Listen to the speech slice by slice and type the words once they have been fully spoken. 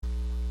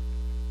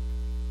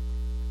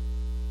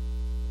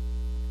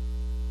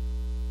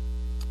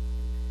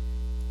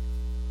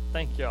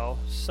Thank y'all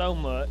so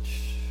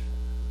much.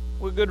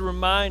 What a good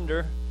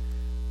reminder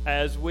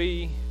as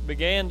we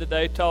began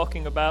today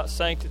talking about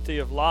sanctity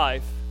of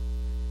life,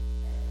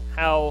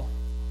 how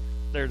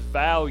there's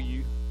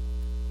value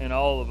in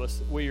all of us,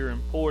 that we are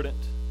important.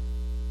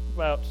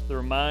 About the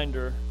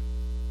reminder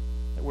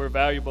that we're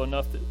valuable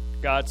enough that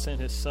God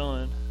sent His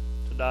Son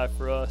to die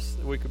for us,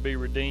 that we could be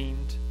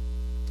redeemed.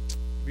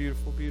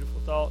 Beautiful, beautiful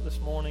thought this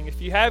morning.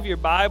 If you have your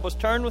Bibles,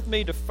 turn with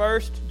me to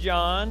 1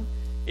 John,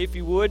 if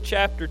you would,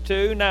 chapter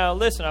 2. Now,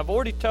 listen, I've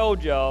already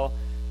told y'all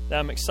that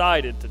I'm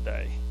excited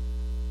today.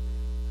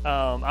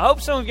 I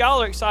hope some of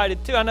y'all are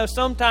excited too. I know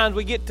sometimes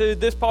we get to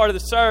this part of the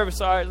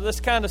service, all right,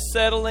 let's kind of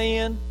settle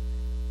in,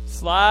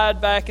 slide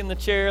back in the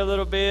chair a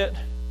little bit.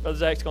 Brother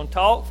Zach's going to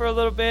talk for a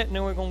little bit, and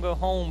then we're going to go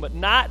home. But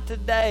not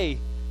today.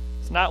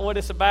 It's not what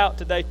it's about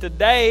today.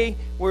 Today,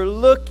 we're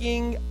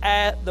looking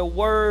at the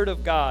Word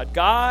of God.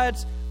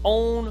 God's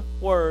own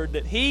Word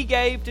that He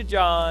gave to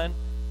John,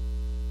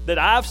 that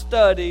I've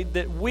studied,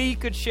 that we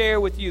could share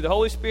with you. The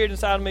Holy Spirit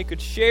inside of me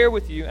could share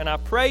with you, and I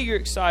pray you're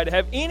excited.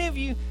 Have any of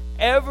you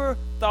ever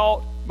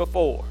thought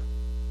before,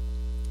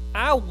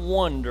 I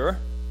wonder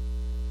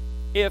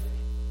if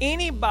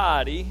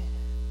anybody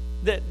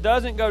that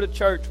doesn't go to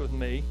church with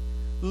me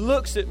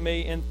looks at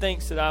me and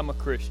thinks that I'm a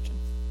Christian?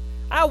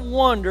 I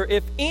wonder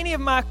if any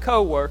of my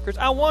coworkers,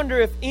 I wonder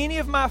if any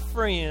of my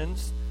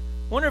friends,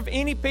 I wonder if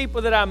any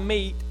people that I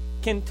meet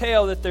can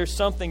tell that there's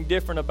something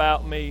different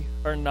about me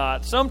or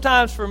not.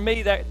 Sometimes for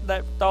me that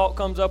thought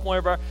comes up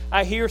whenever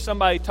I hear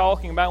somebody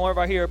talking about,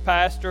 whenever I hear a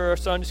pastor or a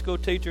Sunday school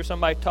teacher or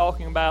somebody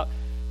talking about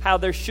how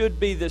there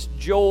should be this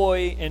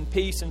joy and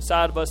peace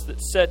inside of us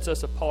that sets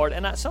us apart.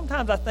 And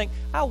sometimes I think,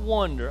 I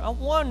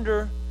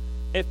wonder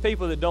if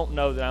people that don't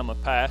know that I'm a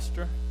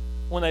pastor,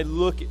 when they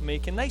look at me,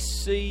 can they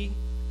see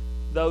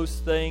those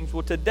things?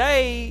 Well,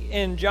 today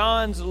in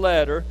John's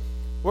letter,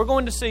 we're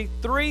going to see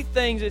three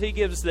things that he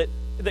gives us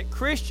that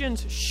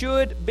Christians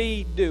should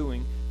be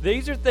doing.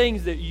 These are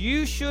things that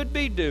you should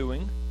be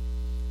doing.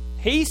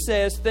 He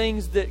says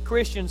things that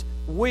Christians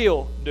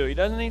will do. He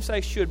doesn't even say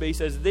should be. He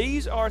says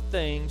these are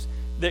things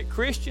that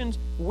Christians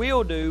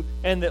will do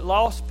and that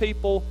lost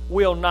people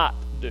will not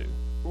do.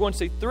 We're going to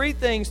see three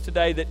things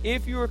today that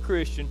if you're a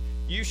Christian,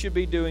 you should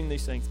be doing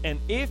these things.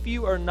 And if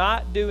you are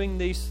not doing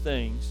these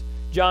things,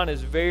 John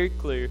is very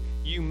clear,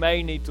 you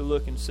may need to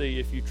look and see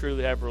if you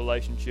truly have a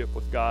relationship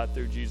with God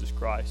through Jesus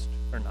Christ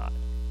or not.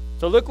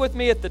 So look with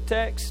me at the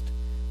text.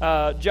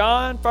 1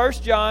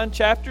 John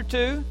chapter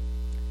 2.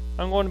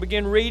 I'm going to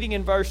begin reading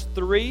in verse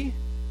 3.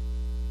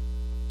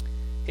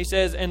 He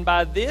says, "And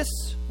by this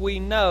we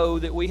know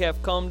that we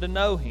have come to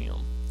know Him,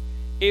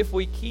 if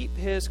we keep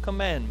His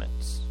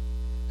commandments.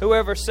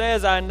 Whoever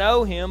says, 'I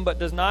know Him,' but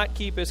does not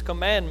keep His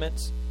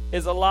commandments,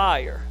 is a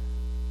liar,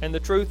 and the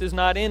truth is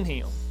not in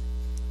him.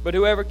 But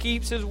whoever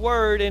keeps His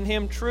word, in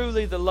him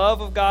truly the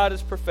love of God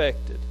is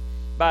perfected.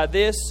 By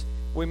this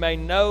we may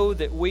know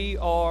that we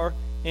are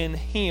in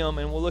Him."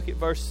 And we'll look at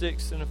verse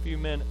 6 in a few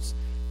minutes.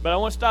 But I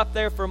want to stop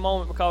there for a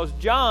moment because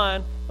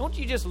John, don't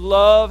you just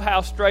love how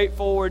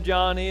straightforward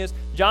John is?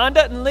 John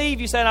doesn't leave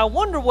you saying, I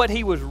wonder what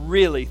he was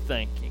really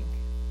thinking.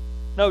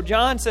 No,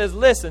 John says,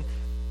 listen,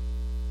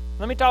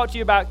 let me talk to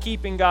you about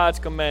keeping God's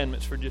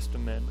commandments for just a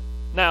minute.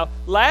 Now,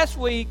 last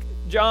week,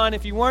 John,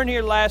 if you weren't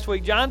here last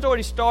week, John's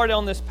already started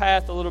on this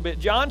path a little bit.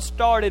 John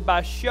started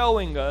by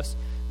showing us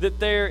that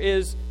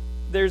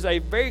there's a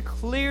very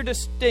clear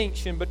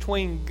distinction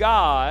between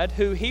God,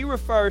 who he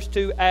refers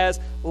to as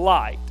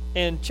light.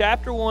 In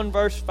chapter 1,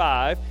 verse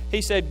 5,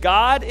 he said,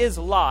 God is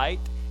light,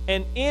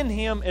 and in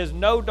Him is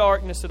no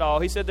darkness at all.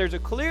 He said there's a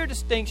clear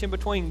distinction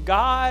between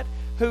God,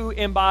 who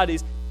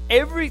embodies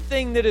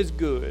everything that is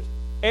good,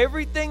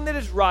 everything that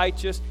is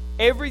righteous,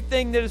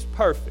 everything that is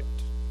perfect,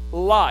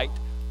 light,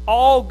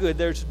 all good.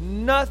 There's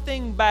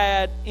nothing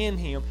bad in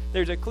Him.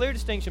 There's a clear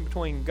distinction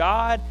between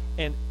God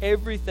and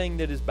everything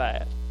that is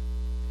bad.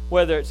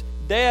 Whether it's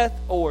death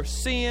or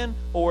sin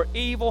or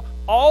evil,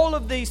 all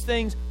of these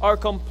things are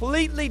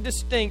completely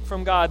distinct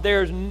from God.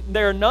 There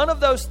are none of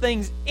those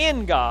things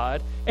in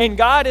God, and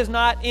God is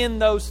not in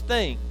those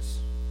things.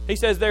 He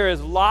says there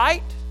is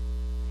light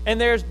and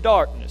there's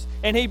darkness.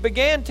 And he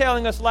began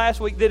telling us last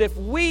week that if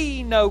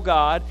we know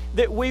God,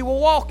 that we will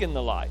walk in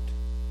the light,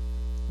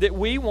 that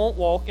we won't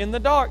walk in the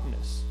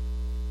darkness.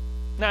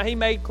 Now, he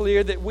made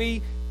clear that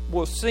we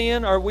will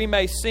sin, or we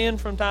may sin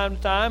from time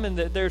to time, and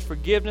that there's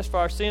forgiveness for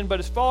our sin. But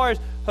as far as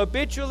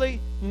habitually,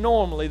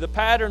 normally, the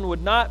pattern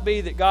would not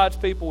be that God's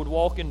people would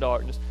walk in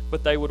darkness,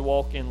 but they would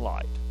walk in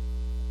light.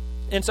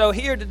 And so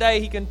here today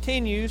he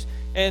continues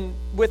and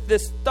with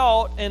this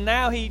thought, and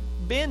now he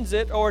bends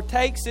it or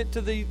takes it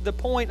to the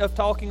point of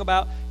talking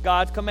about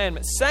God's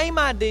commandments. Same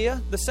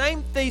idea, the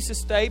same thesis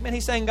statement.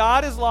 He's saying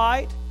God is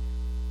light.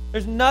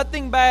 There's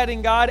nothing bad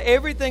in God.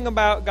 Everything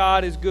about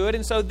God is good.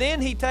 And so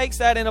then he takes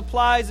that and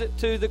applies it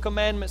to the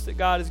commandments that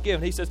God has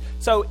given. He says,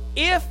 so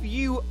if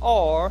you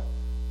are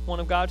one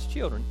of God's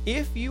children,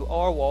 if you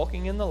are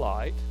walking in the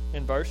light,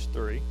 in verse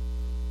 3,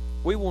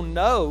 we will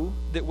know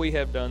that we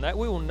have done that.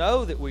 We will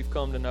know that we've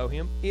come to know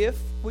Him if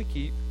we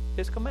keep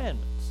His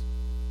commandments.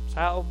 It's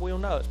how we'll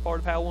know. It's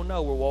part of how we'll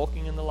know we're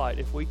walking in the light,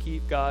 if we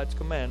keep God's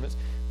commandments.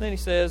 And then he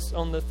says,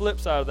 on the flip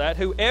side of that,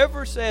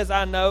 whoever says,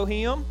 I know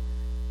him,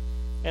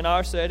 in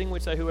our setting,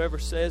 we'd say whoever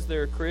says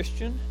they're a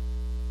Christian,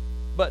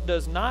 but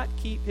does not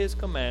keep his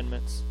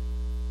commandments,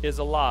 is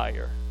a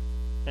liar,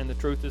 and the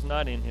truth is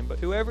not in him. But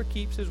whoever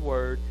keeps his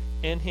word,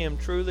 in him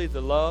truly the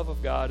love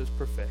of God is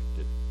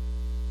perfected.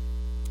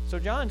 So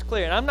John's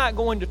clear. And I'm not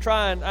going to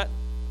try and... I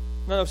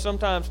know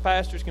sometimes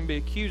pastors can be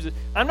accused of...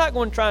 I'm not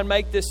going to try and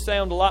make this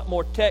sound a lot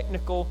more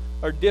technical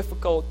or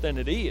difficult than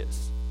it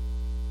is.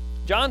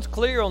 John's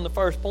clear on the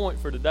first point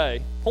for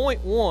today.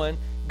 Point 1,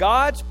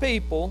 God's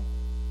people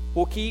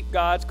will keep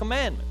God's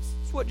commandments.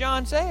 That's what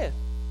John said.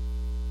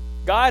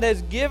 God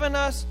has given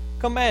us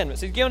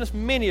commandments. He's given us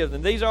many of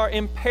them. These are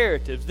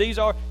imperatives. These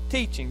are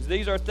teachings.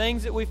 These are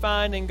things that we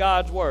find in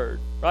God's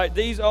Word. Right?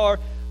 These are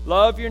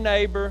love your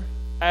neighbor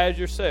as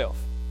yourself.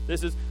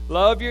 This is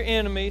love your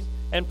enemies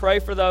and pray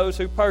for those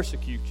who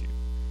persecute you.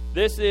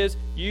 This is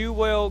you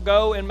will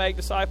go and make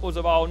disciples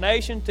of all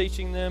nations,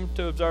 teaching them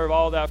to observe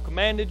all that I've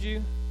commanded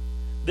you.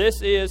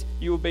 This is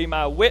you will be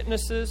my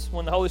witnesses.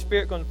 When the Holy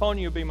Spirit comes upon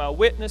you, you'll be my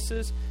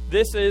witnesses.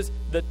 This is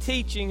the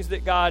teachings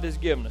that God has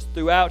given us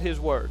throughout His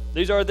Word.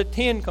 These are the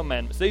 10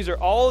 commandments. These are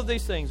all of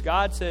these things.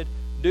 God said,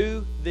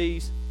 do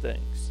these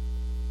things.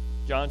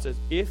 John says,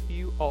 if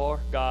you are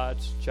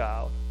God's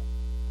child,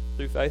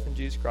 through faith in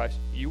Jesus Christ,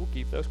 you will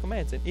keep those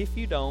commandments. And if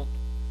you don't,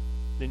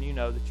 then you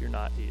know that you're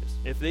not His.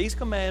 If these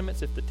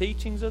commandments, if the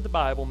teachings of the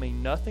Bible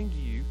mean nothing to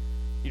you,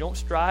 you don't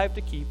strive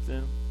to keep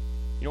them,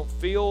 you don't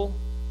feel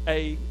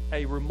a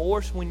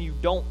remorse when you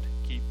don't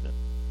keep them,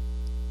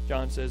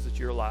 John says that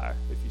you're a liar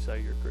if you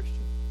say you're a Christian,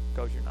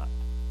 because you're not.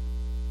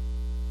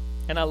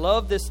 And I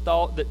love this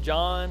thought that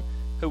John,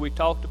 who we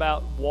talked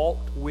about,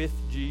 walked with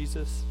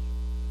Jesus.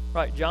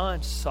 Right?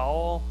 John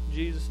saw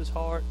Jesus'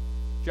 heart.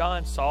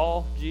 John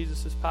saw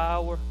Jesus'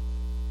 power.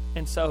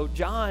 And so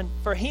John,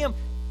 for him,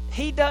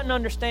 he doesn't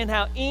understand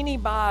how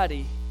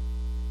anybody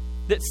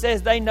that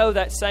says they know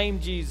that same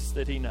Jesus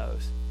that he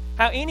knows,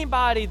 how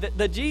anybody, that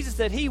the Jesus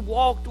that he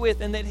walked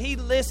with and that he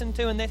listened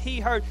to and that he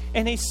heard,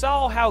 and he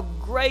saw how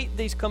great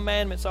these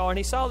commandments are, and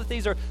he saw that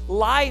these are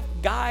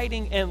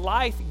life-guiding and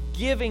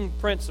life-giving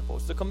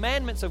principles. The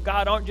commandments of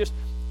God aren't just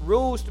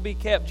rules to be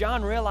kept.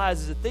 John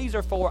realizes that these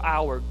are for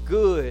our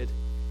good,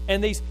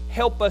 and these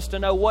help us to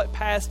know what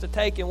paths to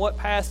take and what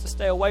paths to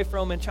stay away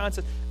from. And John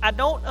says, I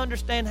don't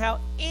understand how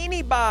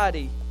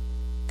anybody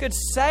could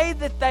say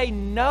that they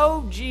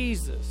know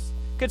Jesus,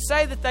 could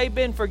say that they've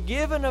been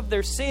forgiven of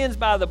their sins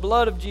by the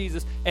blood of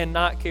Jesus and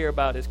not care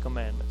about His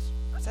commandments.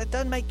 I said, it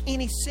doesn't make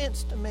any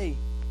sense to me.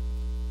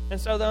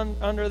 And so then,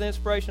 under the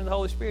inspiration of the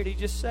Holy Spirit, he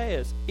just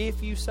says,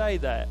 if you say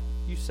that,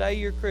 you say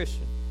you're a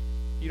Christian,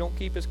 you don't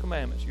keep His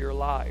commandments, you're a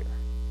liar.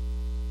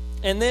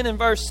 And then in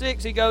verse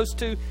 6, he goes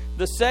to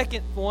the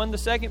second one, the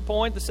second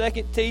point, the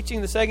second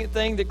teaching, the second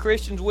thing that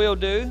Christians will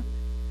do.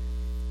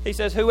 He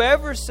says,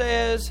 whoever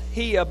says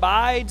he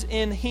abides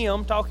in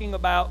Him, talking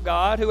about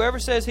God, whoever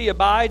says he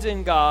abides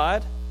in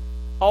God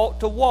ought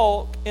to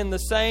walk in the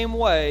same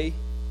way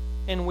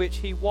in which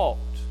He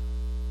walked.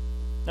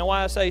 Now,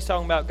 why I say he's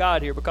talking about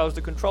God here? Because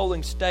the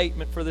controlling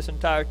statement for this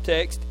entire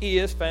text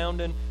is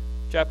found in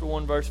chapter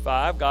 1, verse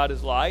 5. God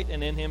is light,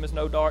 and in Him is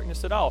no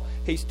darkness at all.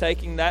 He's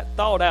taking that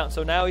thought out.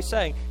 So now he's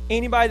saying,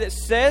 anybody that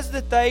says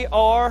that they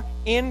are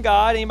in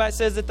God, anybody that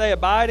says that they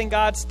abide in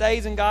God,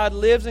 stays in God,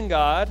 lives in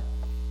God,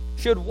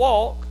 should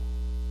walk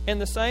in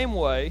the same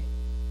way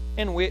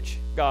in which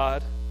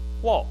God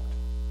walked.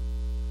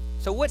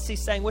 So what's he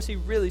saying? What's he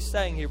really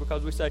saying here?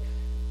 Because we say,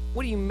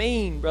 what do you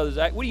mean, Brother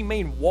Zach? What do you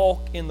mean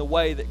walk in the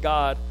way that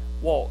God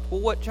walked?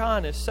 Well, what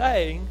John is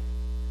saying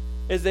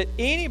is that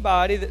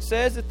anybody that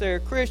says that they're a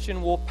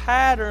Christian will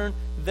pattern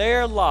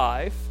their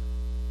life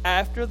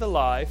after the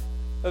life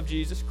of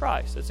Jesus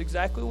Christ. That's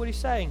exactly what he's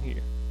saying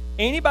here.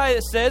 Anybody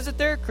that says that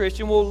they're a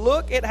Christian will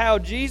look at how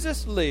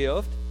Jesus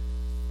lived,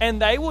 and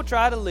they will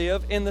try to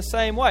live in the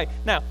same way.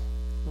 Now,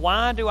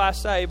 why do I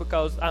say,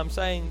 because I'm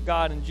saying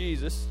God and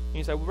Jesus? And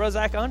you say, well, Brother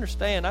Zach, I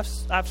understand.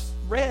 I've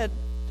read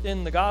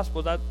in the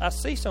Gospels, I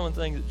see some of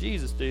the things that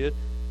Jesus did.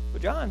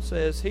 But John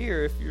says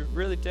here, if you're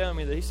really telling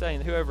me that he's saying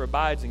that whoever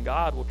abides in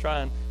God will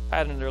try and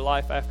pattern their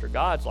life after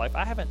God's life,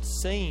 I haven't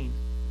seen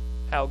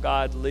how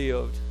God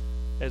lived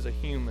as a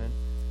human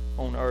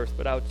on earth.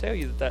 But I would tell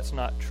you that that's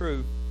not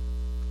true.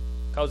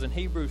 Because in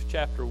Hebrews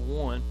chapter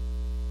 1,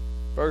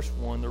 verse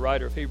 1, the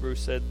writer of Hebrews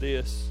said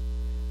this,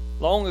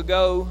 long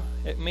ago,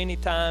 at many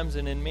times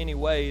and in many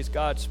ways,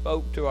 God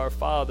spoke to our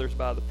fathers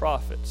by the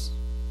prophets.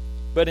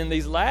 But in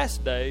these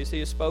last days, He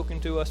has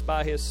spoken to us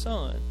by His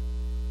Son,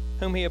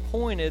 whom He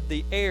appointed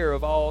the heir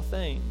of all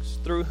things,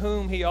 through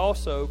whom He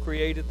also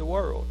created the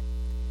world.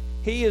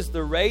 He is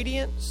the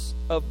radiance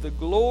of the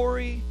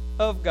glory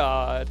of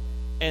God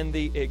and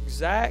the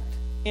exact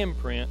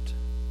imprint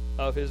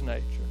of His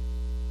nature.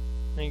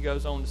 And he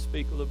goes on to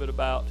speak a little bit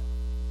about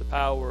the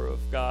power of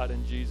God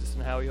and Jesus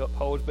and how He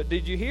upholds. But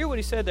did you hear what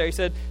he said there? He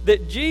said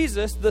that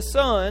Jesus, the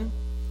Son,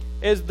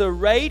 is the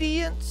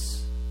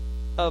radiance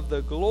of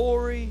the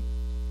glory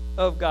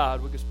of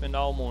God. We could spend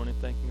all morning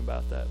thinking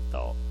about that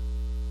thought.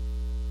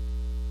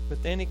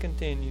 But then he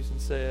continues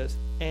and says,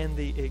 and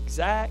the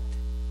exact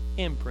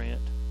imprint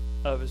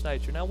of his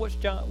nature. Now, what's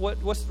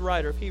the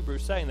writer of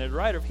Hebrews saying there? The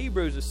writer of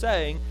Hebrews is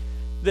saying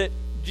that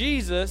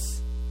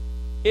Jesus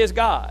is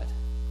God.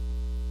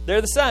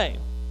 They're the same.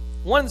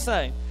 One and the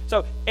same.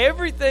 So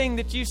everything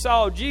that you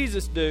saw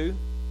Jesus do,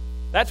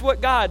 that's what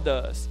God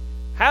does.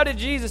 How did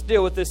Jesus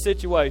deal with this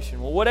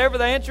situation? Well, whatever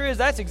the answer is,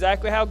 that's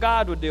exactly how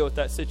God would deal with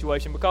that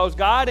situation, because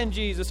God and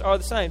Jesus are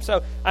the same.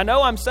 So I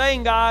know I'm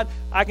saying God,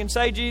 I can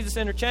say Jesus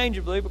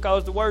interchangeably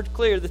because the word's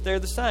clear that they're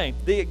the same.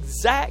 The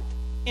exact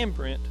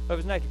imprint of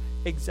his nature.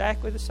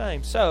 Exactly the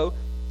same. So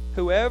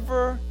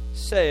whoever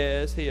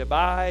says he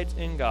abides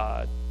in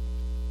God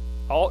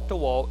ought to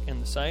walk in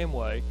the same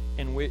way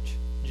in which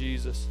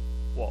Jesus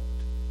walked.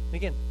 And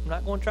again, I'm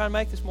not going to try to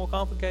make this more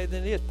complicated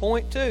than it is.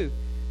 Point 2,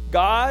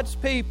 God's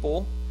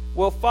people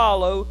will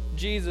follow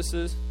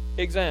Jesus'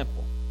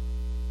 example.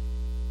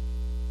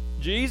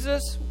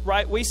 Jesus,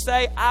 right, we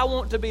say, I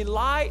want to be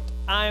light,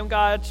 I am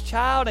God's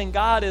child, and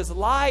God is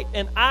light,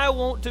 and I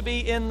want to be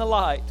in the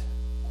light.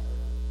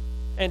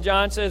 And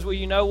John says, well,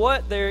 you know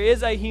what? There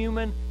is a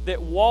human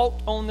that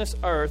walked on this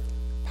earth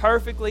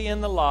perfectly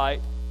in the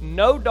light,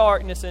 no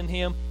darkness in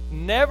him,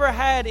 never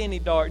had any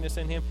darkness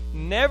in him,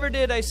 never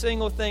did a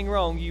single thing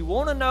wrong. You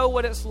want to know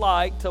what it's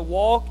like to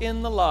walk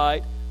in the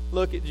light?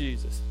 Look at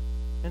Jesus.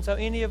 And so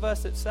any of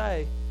us that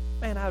say,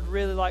 man, I'd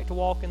really like to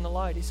walk in the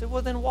light. He said,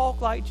 well, then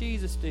walk like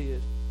Jesus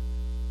did.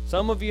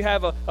 Some of you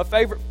have a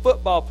favorite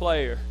football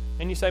player,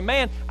 and you say,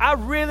 man, I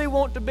really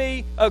want to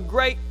be a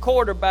great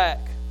quarterback.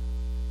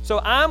 So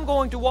I'm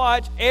going to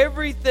watch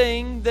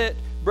everything that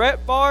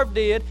Brett Favre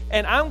did,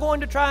 and I'm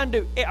going to try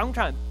and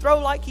throw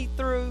like he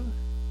threw.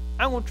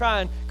 I'm going to try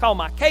and call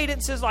my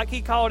cadences like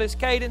he called his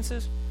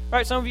cadences.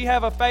 Right? Some of you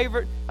have a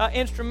favorite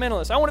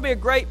instrumentalist. I want to be a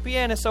great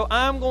pianist, so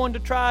I'm going to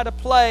try to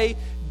play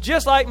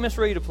just like Miss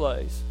Rita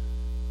plays.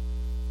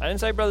 I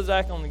didn't say Brother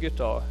Zach on the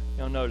guitar.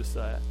 You'll notice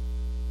that.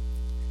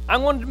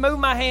 I'm going to move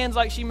my hands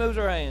like she moves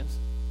her hands.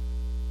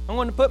 I'm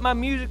going to put my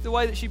music the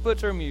way that she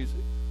puts her music.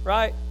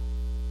 Right?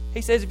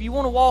 He says, if you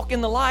want to walk in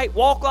the light,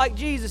 walk like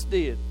Jesus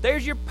did.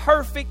 There's your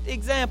perfect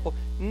example.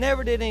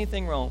 Never did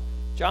anything wrong.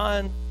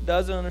 John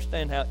doesn't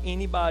understand how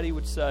anybody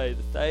would say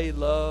that they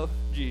love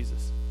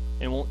Jesus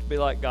and want to be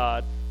like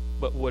God,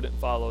 but wouldn't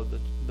follow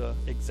the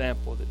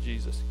example that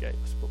Jesus gave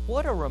us. But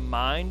what a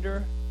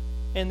reminder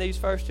in these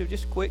first two.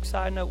 Just a quick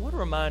side note. What a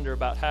reminder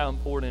about how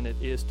important it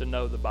is to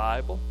know the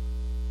Bible.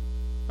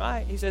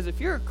 Right? He says, if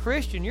you're a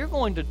Christian, you're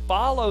going to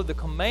follow the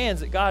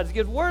commands that God has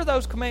given. Where are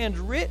those commands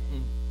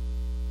written?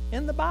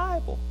 In the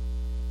Bible.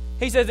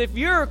 He says, if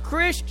you're a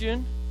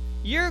Christian,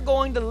 you're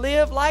going to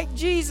live like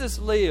Jesus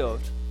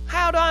lived.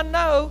 How do I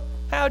know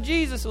how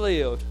Jesus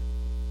lived?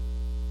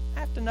 I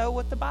have to know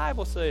what the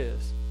Bible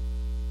says.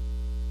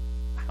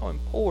 How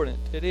important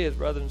it is,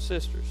 brothers and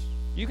sisters.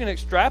 You can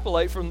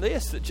extrapolate from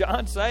this that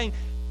John's saying,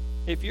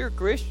 if you're a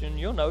Christian,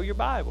 you'll know your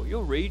Bible.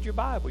 You'll read your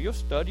Bible. You'll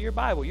study your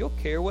Bible. You'll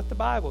care what the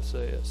Bible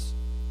says.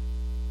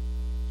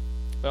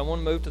 But I want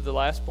to move to the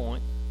last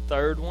point,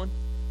 third one.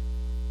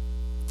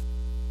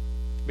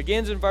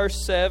 Begins in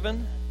verse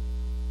 7,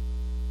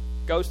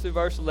 goes through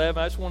verse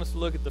 11. I just want us to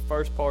look at the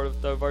first part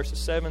of the verses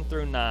 7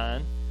 through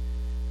 9.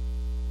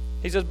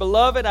 He says,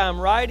 Beloved, I am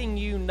writing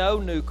you no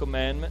new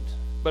commandment,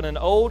 but an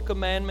old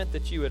commandment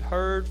that you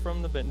had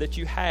from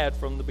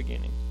the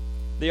beginning.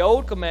 The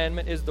old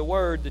commandment is the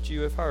word that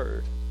you have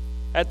heard.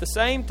 At the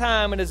same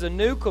time, it is a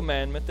new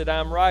commandment that I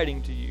am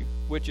writing to you,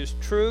 which is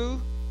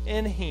true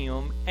in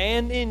him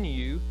and in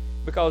you,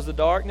 because the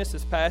darkness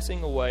is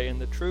passing away and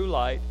the true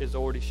light is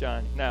already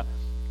shining. Now,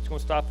 going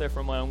to stop there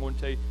for a moment. I'm going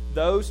to tell you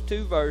those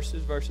two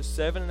verses, verses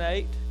 7 and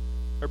 8,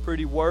 are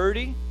pretty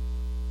wordy,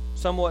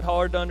 somewhat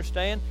hard to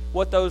understand.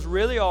 What those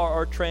really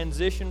are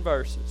transition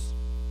verses.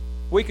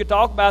 We could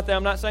talk about them.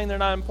 I'm not saying they're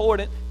not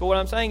important, but what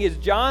I'm saying is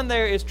John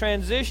there is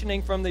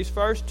transitioning from these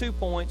first 2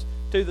 points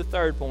to the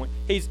third point.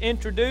 He's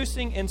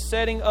introducing and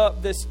setting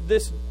up this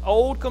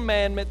old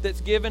commandment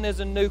that's given as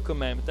a new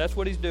commandment. That's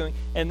what he's doing.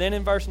 And then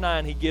in verse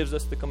 9, he gives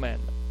us the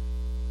commandment.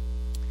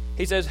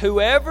 He says,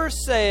 whoever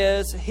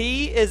says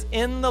he is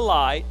in the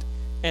light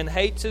and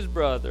hates his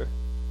brother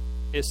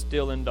is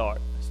still in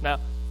darkness.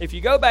 Now, if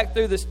you go back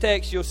through this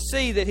text, you'll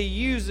see that he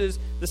uses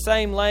the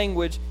same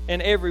language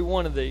in every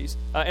one of these.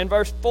 In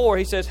verse 4,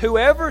 he says,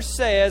 whoever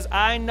says,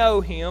 I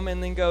know him,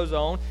 and then goes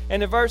on.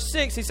 And in verse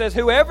 6, he says,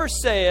 whoever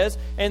says,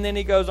 and then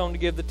he goes on to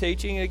give the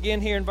teaching. And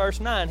again here in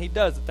verse 9, he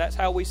does it. That's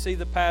how we see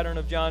the pattern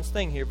of John's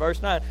thing here.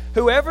 Verse 9,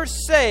 whoever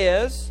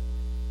says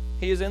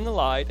he is in the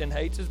light and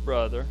hates his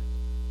brother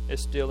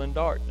is still in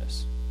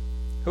darkness.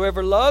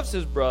 Whoever loves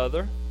his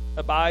brother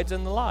abides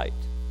in the light,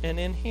 and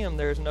in him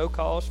there is no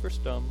cause for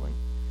stumbling.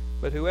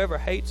 But whoever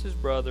hates his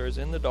brother is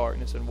in the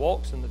darkness and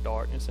walks in the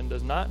darkness and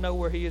does not know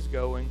where he is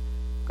going,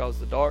 because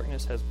the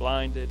darkness has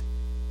blinded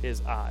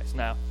his eyes.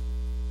 Now,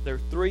 there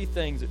are 3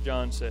 things that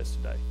John says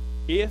today.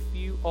 If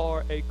you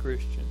are a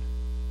Christian,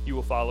 you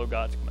will follow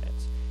God's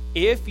commands.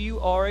 If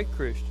you are a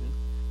Christian,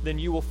 then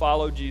you will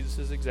follow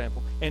Jesus'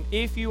 example. And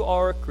if you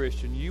are a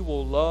Christian, you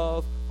will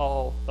love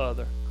all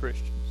other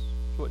Christians.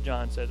 That's what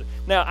John says.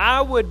 Now,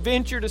 I would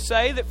venture to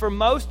say that for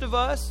most of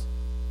us,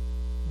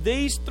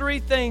 these three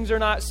things are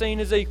not seen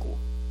as equal.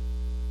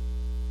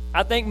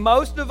 I think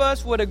most of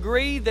us would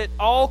agree that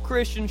all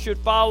Christians should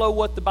follow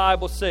what the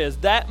Bible says.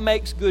 That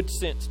makes good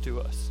sense to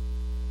us.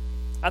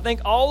 I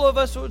think all of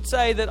us would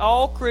say that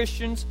all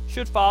Christians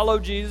should follow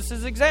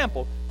Jesus'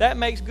 example. That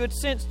makes good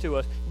sense to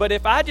us. But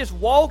if I just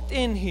walked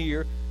in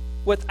here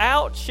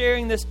without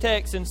sharing this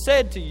text and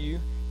said to you,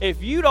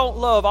 if you don't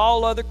love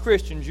all other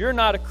Christians, you're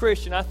not a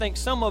Christian, I think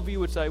some of you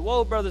would say,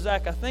 whoa, Brother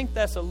Zach, I think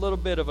that's a little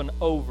bit of an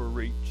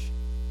overreach.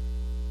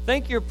 I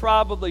think you're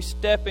probably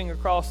stepping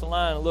across the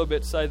line a little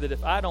bit to say that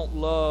if I don't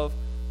love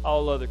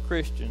all other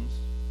Christians,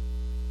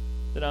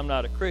 that I'm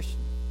not a Christian.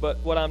 But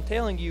what I'm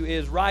telling you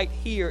is right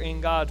here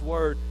in God's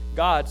Word,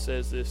 God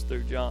says this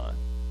through John.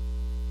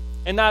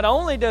 And not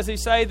only does he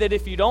say that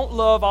if you don't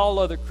love all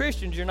other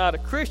Christians, you're not a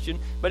Christian,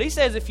 but he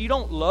says if you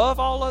don't love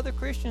all other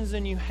Christians,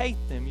 then you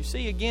hate them. You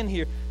see again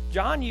here,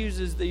 John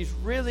uses these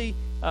really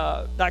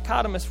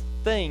dichotomous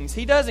things.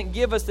 He doesn't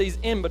give us these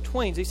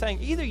in-betweens. He's saying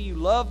either you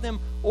love them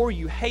or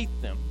you hate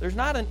them. There's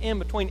not an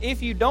in-between.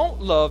 If you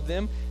don't love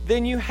them,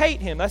 then you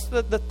hate him. That's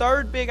the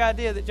third big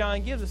idea that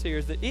John gives us here,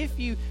 is that if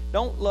you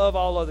don't love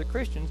all other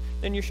Christians,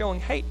 then you're showing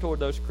hate toward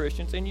those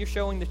Christians, and you're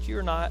showing that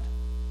you're not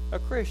a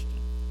Christian.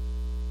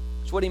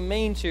 That's what he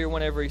means here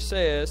whenever he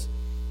says,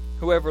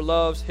 whoever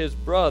loves his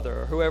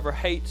brother, or whoever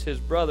hates his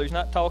brother. He's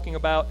not talking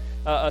about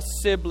a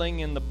sibling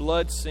in the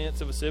blood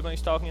sense of a sibling.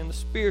 He's talking in the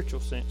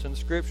spiritual sense. In the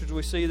Scriptures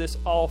we see this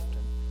often.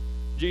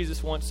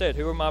 Jesus once said,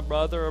 who are my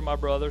brother or my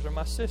brothers or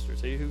my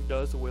sisters? He who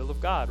does the will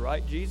of God,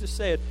 right? Jesus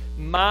said,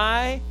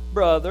 my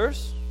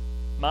brothers,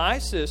 my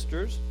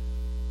sisters,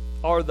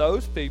 are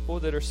those people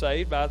that are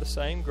saved by the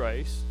same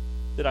grace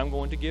that I'm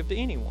going to give to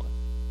anyone.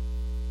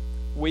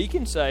 We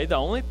can say the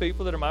only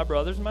people that are my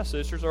brothers and my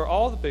sisters, or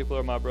all the people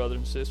that are my brothers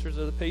and sisters,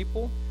 are the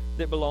people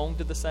that belong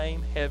to the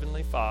same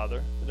heavenly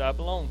Father that I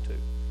belong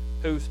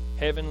to, whose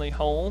heavenly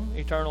home,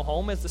 eternal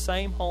home, is the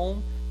same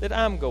home that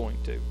I'm going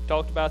to. We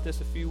talked about this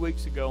a few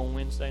weeks ago on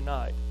Wednesday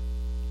night.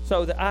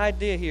 So the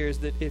idea here is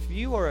that if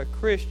you are a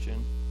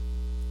Christian,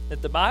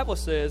 that the Bible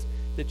says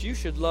that you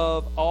should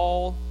love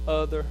all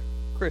other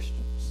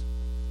Christians.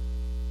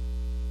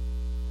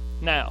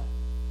 Now,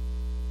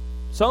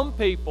 some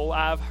people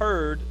I've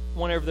heard,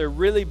 whenever there are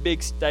really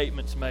big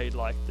statements made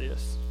like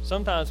this,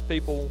 sometimes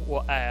people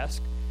will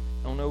ask,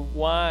 I don't know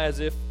why, as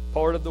if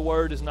part of the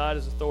word is not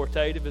as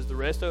authoritative as the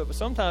rest of it, but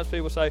sometimes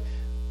people say,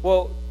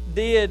 well,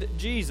 did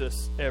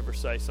Jesus ever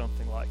say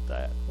something like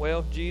that?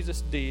 Well,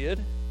 Jesus did.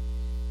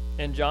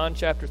 In John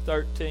chapter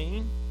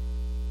 13,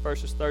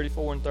 verses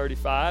 34 and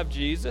 35,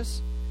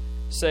 Jesus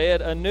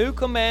said, a new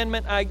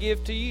commandment I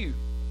give to you,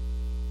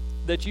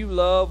 that you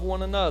love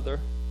one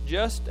another,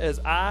 just as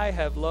I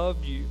have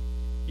loved you.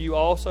 You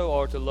also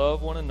are to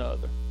love one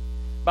another.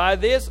 By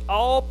this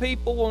all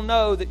people will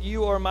know that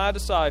you are my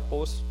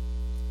disciples,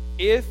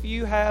 if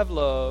you have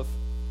love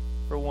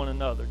for one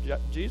another.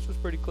 Jesus was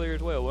pretty clear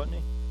as well, wasn't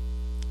he?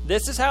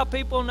 This is how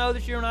people know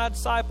that you're my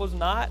disciples,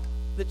 not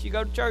that you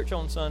go to church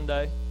on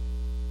Sunday,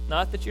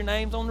 not that your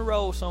name's on the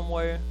roll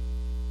somewhere,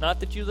 not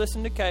that you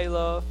listen to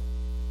K-Love,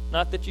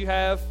 not that you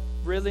have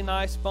really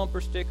nice bumper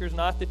stickers,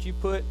 not that you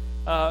put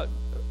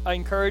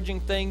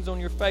encouraging things on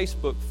your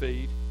Facebook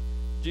feed.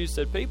 Jesus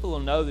said, people will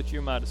know that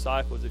you're my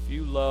disciples if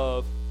you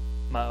love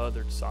my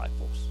other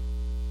disciples.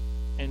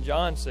 And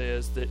John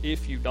says that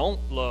if you don't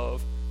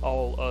love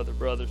all other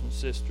brothers and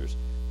sisters,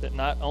 that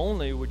not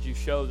only would you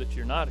show that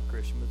you're not a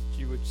Christian, but that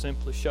you would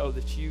simply show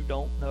that you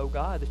don't know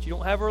God, that you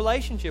don't have a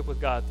relationship with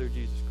God through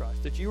Jesus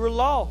Christ, that you were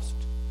lost.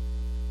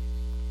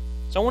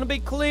 So I want to be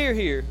clear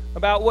here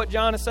about what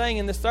John is saying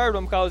in this third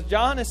one, because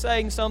John is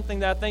saying something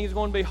that I think is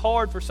going to be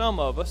hard for some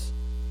of us.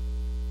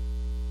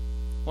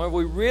 When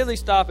we really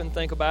stop and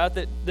think about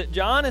it, that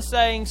John is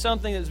saying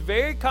something that's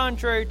very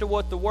contrary to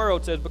what the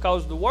world says,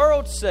 because the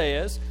world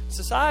says,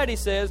 society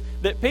says,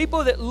 that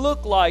people that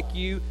look like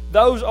you,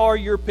 those are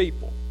your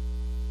people.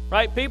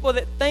 Right? People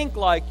that think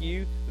like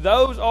you,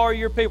 those are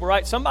your people,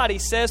 right? Somebody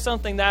says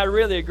something that I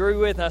really agree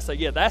with, and I say,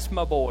 yeah, that's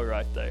my boy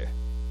right there.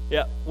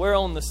 Yeah, we're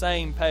on the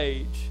same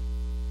page.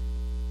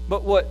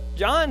 But what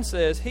John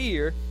says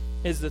here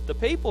is that the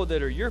people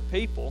that are your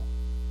people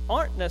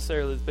aren't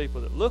necessarily the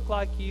people that look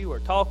like you, or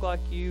talk like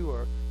you,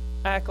 or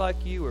act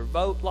like you, or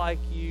vote like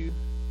you.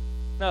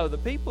 No, the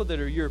people that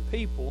are your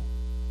people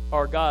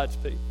are God's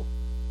people.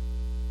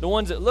 The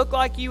ones that look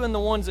like you and the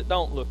ones that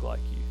don't look like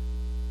you.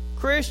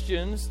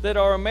 Christians that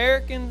are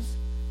Americans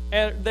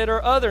and that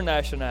are other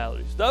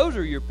nationalities. Those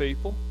are your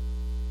people.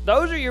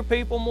 Those are your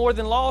people more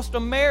than lost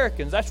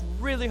Americans. That's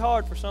really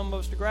hard for some of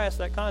us to grasp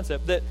that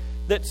concept.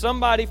 That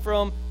somebody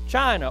from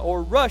China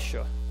or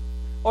Russia,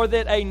 or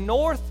that a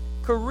North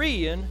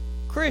Korean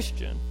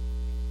Christian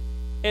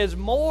is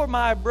more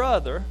my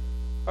brother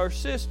or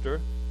sister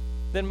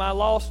than my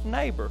lost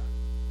neighbor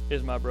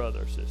is my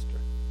brother or sister.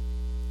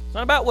 It's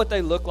not about what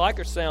they look like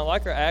or sound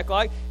like or act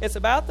like. It's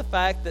about the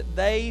fact that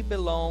they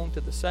belong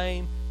to the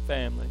same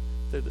family,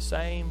 through the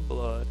same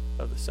blood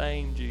of the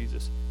same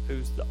Jesus,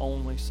 who's the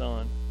only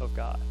Son of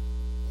God.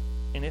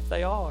 And if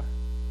they are,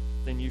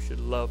 then you should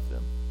love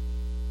them.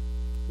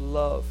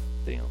 Love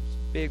them.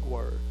 Big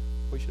word.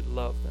 We should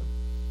love them.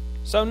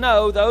 So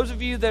no, those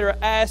of you that are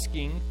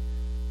asking,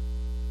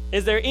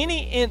 is there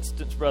any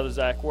instance, Brother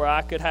Zach, where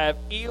I could have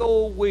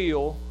ill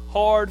will,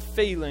 hard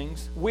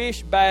feelings,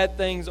 wish bad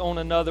things on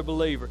another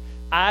believer?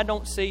 I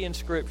don't see in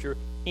Scripture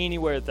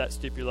anywhere that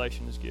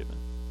stipulation is given.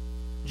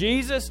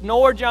 Jesus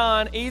nor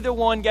John, either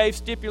one gave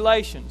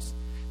stipulations.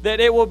 That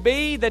it will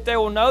be that they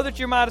will know that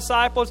you're my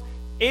disciples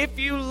if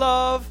you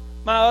love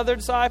my other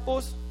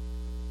disciples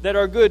that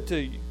are good to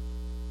you.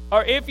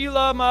 Or if you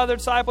love my other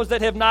disciples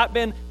that have not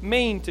been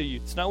mean to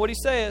you. It's not what he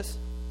says.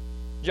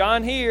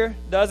 John here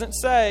doesn't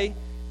say,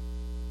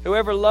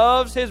 whoever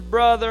loves his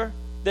brother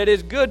that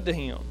is good to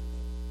him.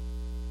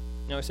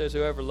 No, he says,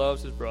 whoever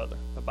loves his brother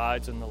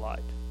abides in the light.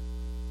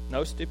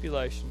 No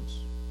stipulations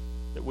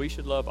that we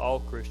should love all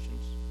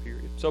Christians,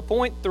 period. So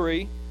point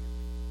 3,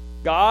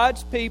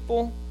 God's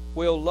people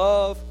will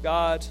love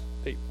God's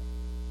people.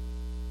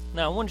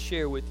 Now I want to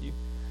share with you,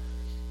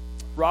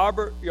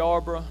 Dr.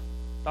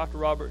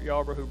 Robert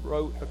Yarbrough, who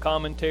wrote a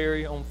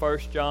commentary on 1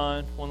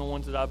 John, one of the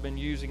ones that I've been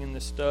using in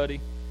this study,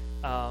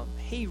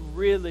 he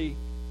really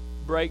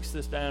breaks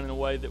this down in a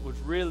way that was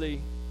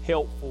really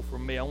helpful for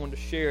me. I wanted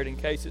to share it in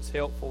case it's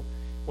helpful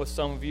with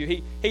some of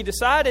you. He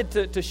decided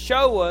to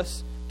show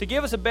us, to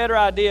give us a better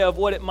idea of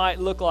what it might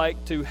look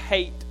like to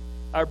hate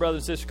our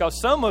brothers and sisters.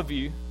 Because some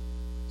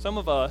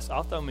of us,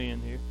 I'll throw me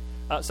in here,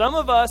 some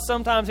of us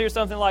sometimes hear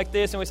something like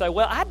this and we say,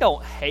 well, I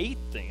don't hate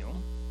them,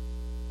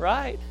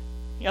 right?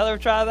 Y'all ever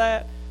try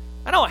that?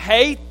 I don't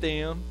hate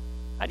them.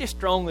 I just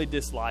strongly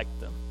dislike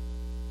them.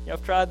 Y'all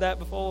have tried that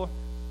before?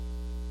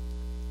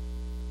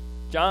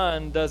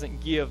 John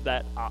doesn't give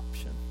that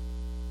option.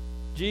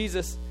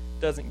 Jesus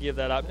doesn't give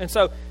that option. And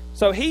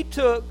so he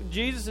took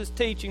Jesus'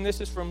 teaching.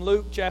 This is from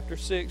Luke chapter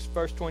 6,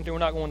 verse 22. We're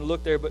not going to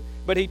look there,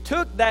 but he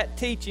took that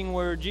teaching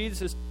where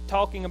Jesus is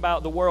talking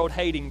about the world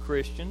hating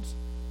Christians.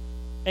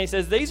 And he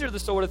says these are the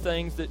sort of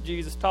things that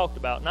Jesus talked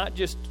about, not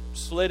just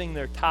slitting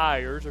their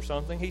tires or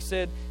something. He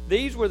said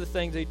these were the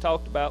things he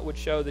talked about would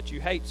show that you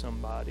hate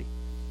somebody.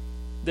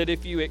 That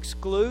if you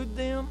exclude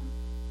them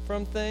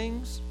from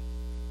things,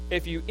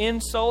 if you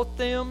insult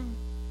them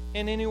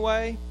in any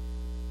way,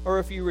 or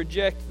if you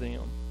reject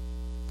them,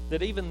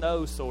 that even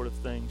those sort of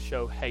things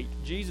show hate.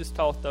 Jesus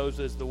taught those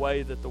as the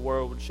way that the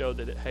world would show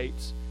that it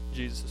hates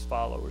Jesus'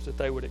 followers. That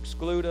they would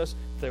exclude us,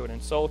 that they would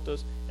insult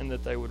us, and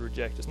that they would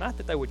reject us. Not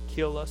that they would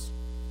kill us,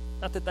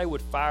 not that they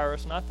would fire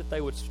us, not that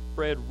they would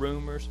spread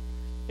rumors.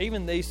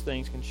 Even these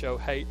things can show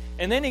hate.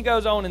 And then he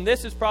goes on, and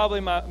this is probably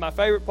my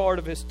favorite part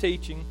of his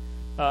teaching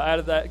out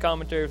of that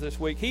commentary this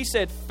week. He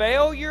said,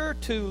 failure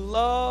to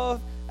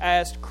love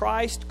as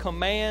Christ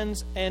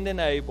commands and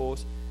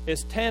enables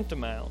is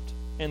tantamount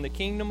in the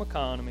kingdom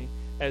economy,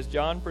 as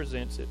John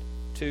presents it,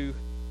 to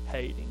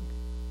hating.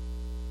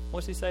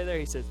 What's he say there?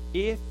 He says,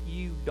 if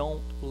you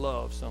don't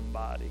love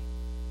somebody,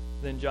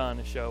 then John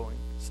is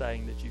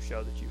saying that you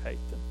show that you hate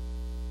them.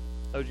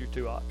 Those are your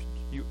two options.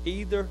 You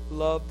either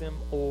love them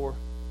or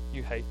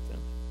you hate them.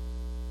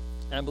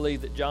 And I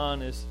believe that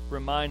John is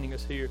reminding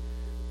us here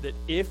that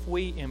if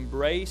we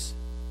embrace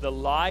the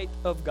light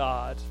of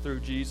God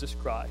through Jesus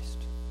Christ,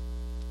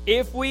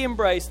 if we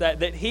embrace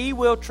that He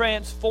will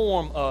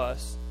transform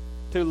us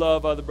to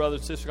love other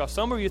brothers and sisters. Because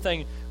some of you are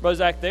thinking, Brother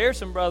Zach, there are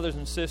some brothers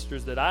and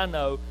sisters that I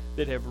know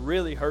that have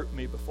really hurt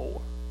me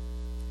before.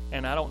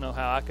 And I don't know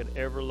how I could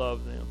ever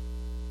love them.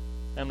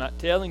 I'm not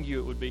telling you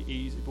it would be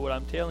easy, but what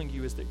I'm telling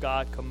you is that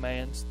God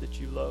commands that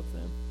you love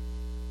them.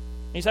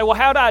 And you say, well,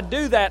 how do I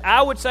do that?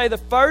 I would say the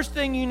first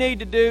thing you need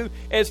to do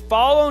is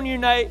fall on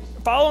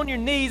your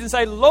knees and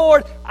say,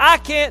 Lord, I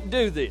can't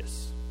do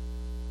this.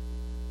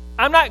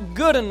 I'm not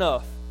good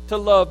enough to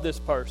love this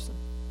person.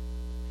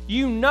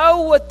 You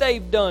know what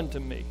they've done to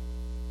me.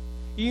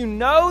 You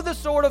know the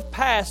sort of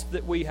past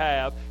that we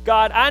have.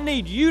 God, I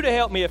need you to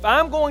help me. If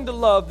I'm going to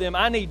love them,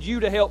 I need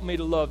you to help me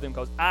to love them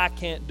because I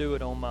can't do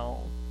it on my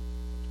own.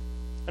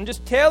 I'm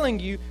just telling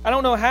you, I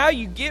don't know how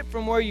you get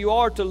from where you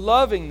are to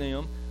loving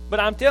them, but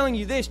I'm telling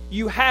you this,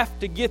 you have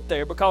to get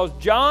there because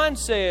John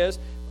says,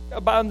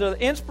 by the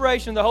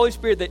inspiration of the Holy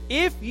Spirit, that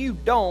if you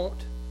don't,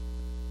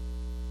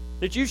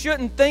 that you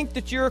shouldn't think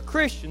that you're a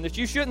Christian, that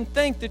you shouldn't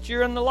think that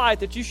you're in the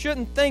light, that you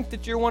shouldn't think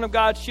that you're one of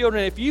God's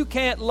children. If you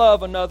can't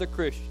love another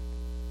Christian,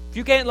 if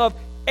you can't love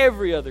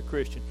every other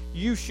Christian,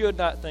 you should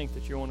not think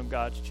that you're one of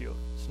God's children.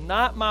 It's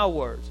not my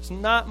words. It's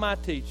not my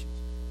teachings.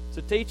 It's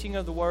the teaching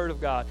of the Word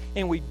of God.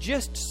 And we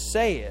just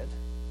said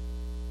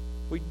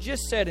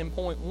in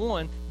point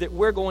 1 that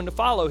we're going to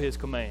follow His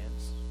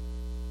commands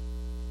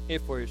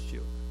if we're His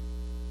children.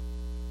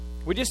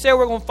 We just said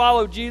we're going to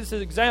follow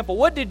Jesus' example.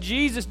 What did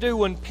Jesus do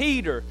when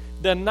Peter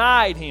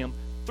denied Him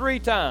 3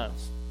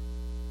 times?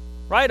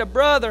 Right? A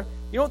brother,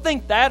 you don't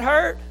think that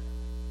hurt?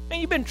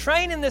 Man, you've been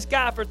training this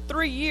guy for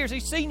 3 years.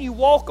 He's seen you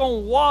walk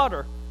on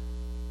water.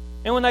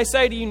 And when they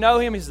say, do you know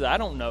him? He says, I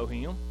don't know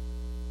him.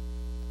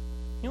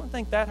 You don't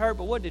think that hurt?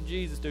 But what did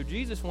Jesus do?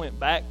 Jesus went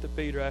back to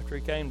Peter after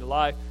he came to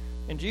life,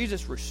 and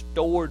Jesus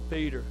restored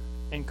Peter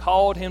and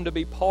called him to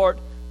be part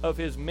of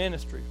His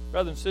ministry.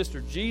 Brother and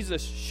sister,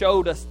 Jesus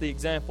showed us the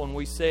example, and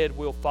we said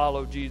we'll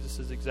follow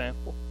Jesus'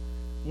 example.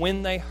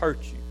 When they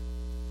hurt you,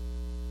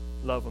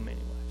 love them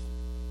anyways.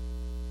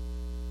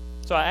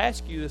 So I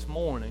ask you this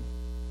morning,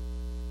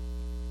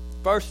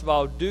 first of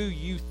all, do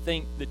you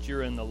think that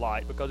you're in the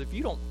light? Because if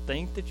you don't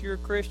think that you're a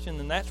Christian,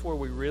 then that's where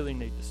we really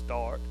need to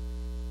start.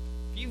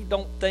 If you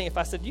don't think, if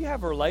I said, do you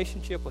have a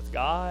relationship with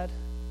God?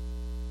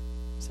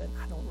 You said,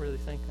 I don't really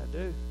think I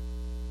do.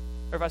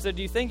 Or if I said,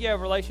 do you think you have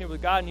a relationship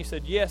with God? And you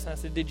said, yes. And I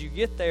said, did you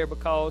get there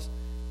because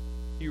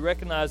you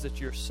recognize that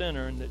you're a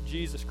sinner and that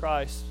Jesus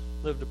Christ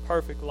lived a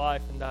perfect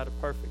life and died a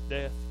perfect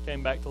death,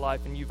 came back to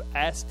life, and you've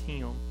asked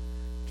Him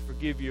to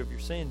forgive you of your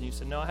sins? And you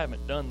said, no, I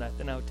haven't done that.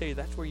 Then I would tell you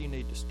that's where you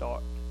need to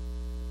start.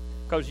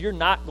 Because you're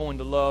not going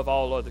to love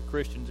all other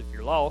Christians if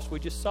you're lost. We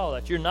just saw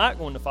that. You're not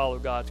going to follow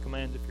God's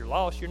commands if you're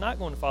lost. You're not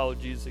going to follow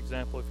Jesus'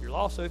 example if you're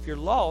lost. So if you're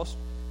lost,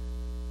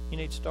 you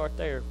need to start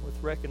there with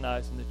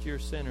recognizing that you're a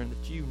sinner and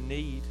that you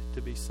need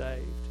to be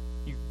saved.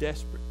 You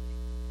desperately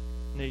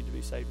need to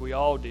be saved. We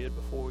all did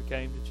before we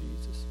came to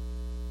Jesus.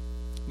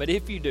 But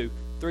if you do,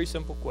 3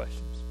 simple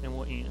questions, and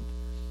we'll end.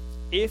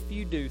 If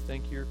you do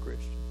think you're a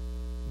Christian,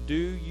 do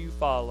you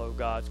follow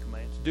God's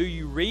commands? Do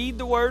you read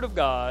the Word of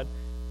God,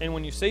 and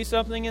when you see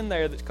something in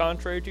there that's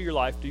contrary to your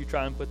life, do you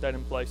try and put that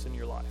in place in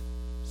your life?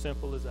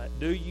 Simple as that.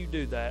 Do you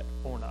do that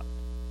or not?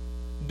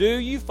 Do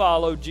you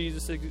follow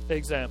Jesus'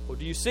 example?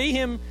 Do you see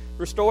Him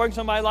restoring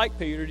somebody like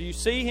Peter? Do you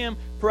see Him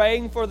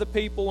praying for the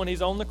people when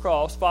He's on the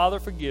cross, Father,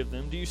 forgive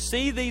them? Do you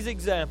see these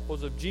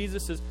examples of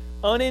Jesus'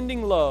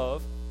 unending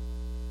love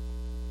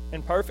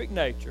and perfect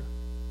nature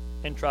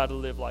and try to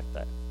live like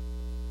that?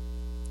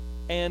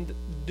 And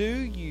do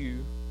you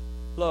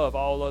love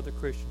all other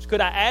Christians?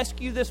 Could I ask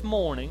you this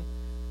morning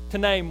to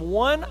name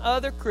one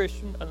other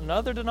Christian,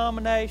 another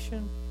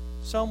denomination,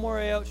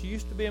 somewhere else? You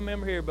used to be a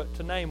member here, but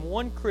to name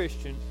one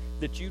Christian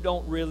that you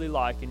don't really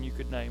like, and you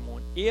could name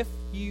one. If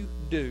you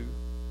do,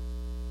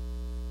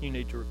 you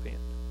need to repent.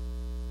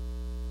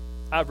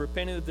 I've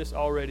repented of this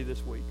already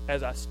this week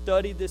as I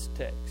studied this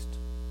text,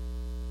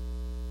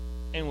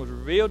 and it was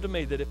revealed to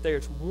me that if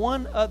there's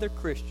one other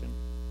Christian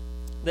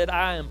that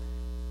I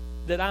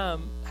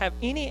have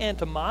any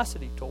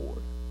animosity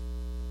toward,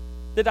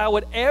 that I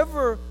would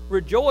ever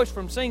rejoice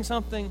from seeing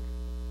something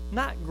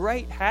not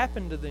great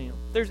happen to them,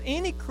 if there's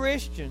any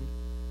Christian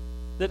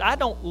that I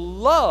don't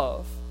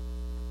love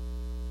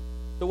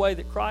the way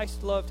that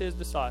Christ loved His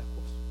disciples,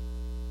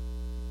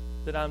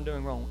 that I'm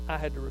doing wrong, I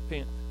had to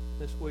repent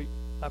this week.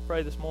 I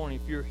pray this morning,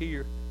 if you're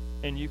here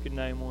and you could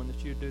name one,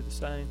 that you'd do the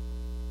same.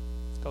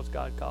 It's because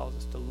God calls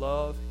us to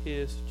love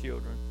His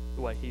children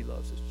the way He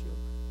loves His children.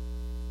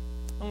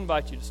 I'm going to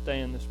invite you to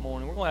stand this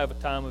morning. We're going to have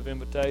a time of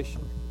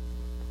invitation.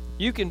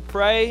 You can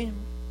pray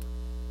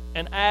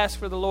and ask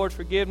for the Lord's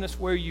forgiveness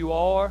where you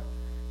are.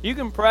 You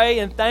can pray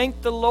and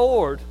thank the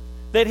Lord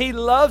that He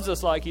loves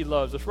us like He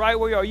loves us right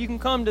where you are. You can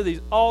come to these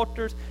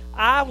altars.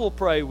 I will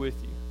pray with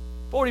you.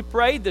 I've already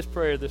prayed this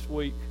prayer this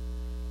week.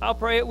 I'll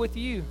pray it with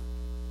you.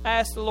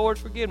 Ask the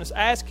Lord's forgiveness.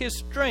 Ask His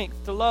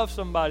strength to love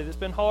somebody that's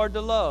been hard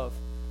to love.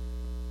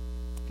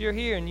 If you're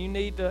here and you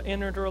need to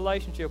enter into a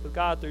relationship with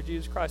God through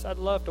Jesus Christ, I'd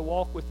love to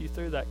walk with you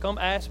through that. Come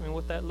ask me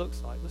what that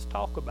looks like. Let's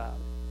talk about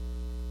it.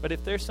 But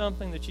if there's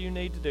something that you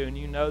need to do and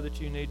you know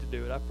that you need to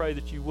do it, I pray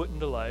that you wouldn't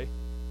delay,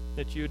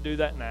 that you would do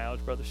that now as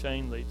Brother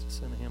Shane leads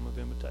us in a hymn of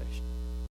invitation.